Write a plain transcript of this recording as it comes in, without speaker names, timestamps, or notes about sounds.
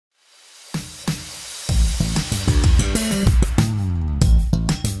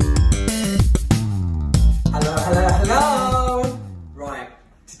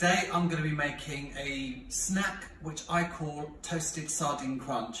going to be making a snack which I call toasted sardine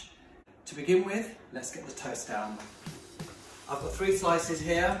crunch. To begin with, let's get the toast down. I've got 3 slices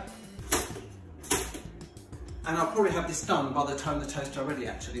here, and I'll probably have this done by the time the toast are ready.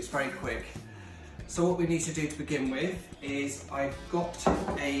 Actually, it's very quick. So what we need to do to begin with is I've got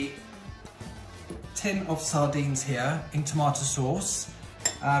a tin of sardines here in tomato sauce.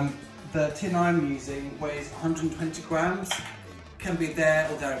 The tin I'm using weighs 120 grams. Can be there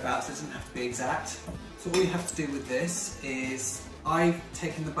or thereabouts, it doesn't have to be exact. So all you have to do with this is, I've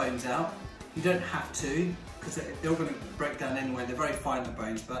taken the bones out. You don't have to, because they're all going to break down anyway. They're very fine, the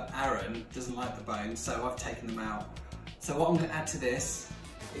bones, but Aaron doesn't like the bones, so I've taken them out. So what I'm going to add to this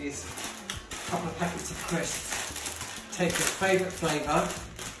is a couple of packets of crisps. Take your favourite flavour.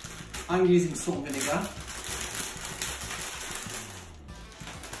 I'm using salt and vinegar.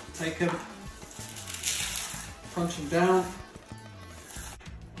 Take them, crunch them down.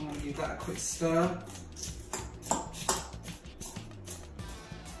 I'm going to give that a quick stir.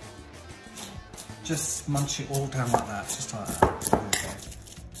 Just munch it all down like that, just like that. There we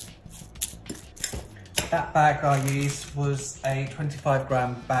go. That bag I used was a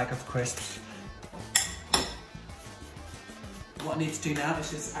 25-gram bag of crisps. What I need to do now is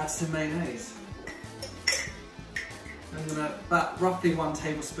just add some mayonnaise. I'm going to, about roughly 1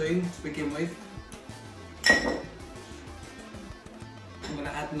 tablespoon to begin with. I'm going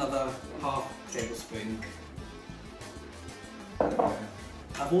to add another ½ tablespoon. There we go.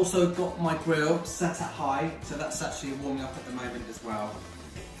 I've also got my grill set at high, so that's actually warming up at the moment as well.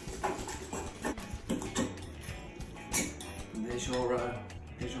 And there's your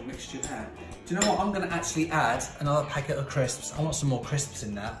mixture there. Do you know what? I'm going to actually add another packet of crisps. I want some more crisps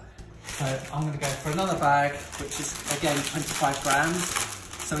in that. So I'm going to go for another bag, which is again 25 grams.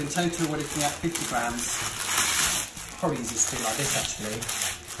 So in total we're looking at 50 grams. Probably easiest to do like this actually.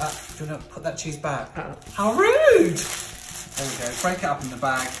 Do you want to put that cheese back? How rude! There we go, break it up in the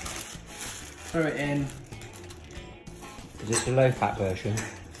bag, throw it in. Is this the low fat version?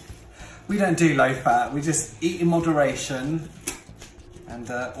 We don't do low fat, we just eat in moderation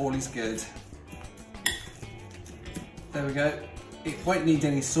and all is good. There we go. It won't need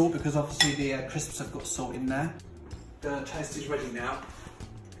any salt because obviously the crisps have got salt in there. The toast is ready now.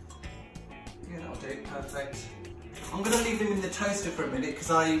 Yeah, that'll do, perfect. I'm going to leave them in the toaster for a minute because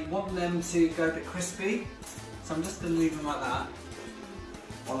I want them to go a bit crispy. So I'm just going to leave them like that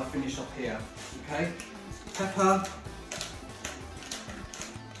while I finish up here, okay? Pepper.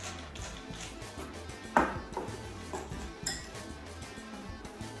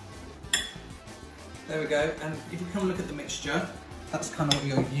 There we go, and if you come and look at the mixture, that's kind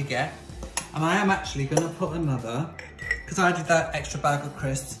of what you get. And I am actually going to put another, because I added that extra bag of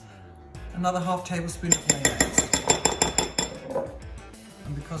crisps, another ½ tablespoon of mayonnaise.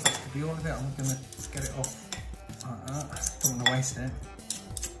 And because that's going to be all of it, I'm going to get it off like that. Don't want to waste it.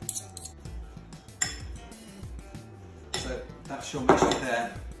 So that's your mixture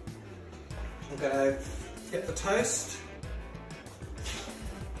there. I'm going to get the toast.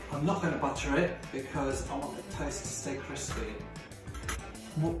 I'm not going to butter it because I want the toast to stay crispy.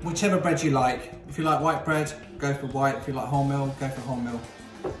 Whichever bread you like. If you like white bread, go for white. If you like wholemeal, go for wholemeal.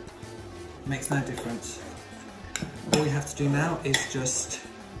 Makes no difference. All you have to do now is just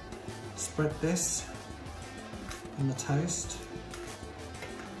spread this on the toast.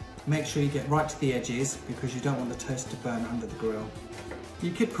 Make sure you get right to the edges because you don't want the toast to burn under the grill.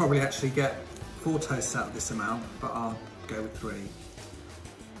 You could probably actually get 4 toasts out of this amount, but I'll go with 3.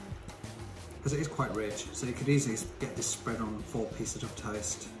 Because it is quite rich, so you could easily get this spread on 4 pieces of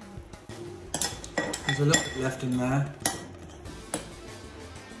toast. There's a little bit left in there.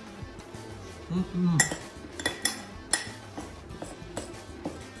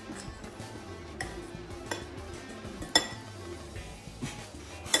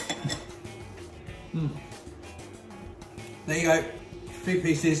 There you go, 3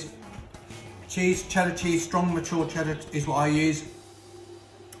 pieces. Cheese, cheddar cheese, strong mature cheddar is what I use.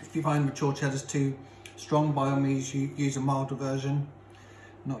 If you find mature cheddar's too strong, by all means you use a milder version,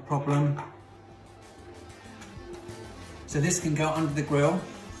 not a problem. So this can go under the grill,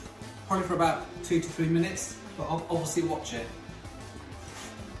 probably for about 2 to 3 minutes, but I'll obviously watch it.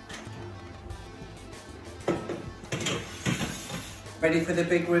 Ready for the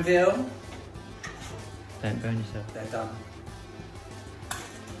big reveal? Don't burn yourself. They're done.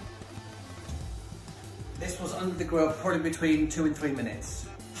 This was under the grill probably between 2 and 3 minutes.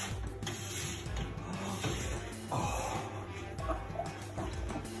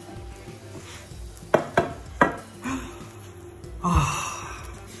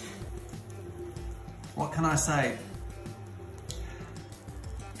 What can I say?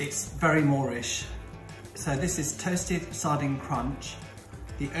 It's very Moorish. So this is toasted sardine crunch.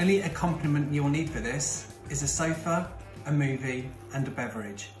 The only accompaniment you'll need for this is a sofa, a movie and a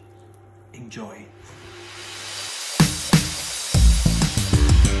beverage. Enjoy.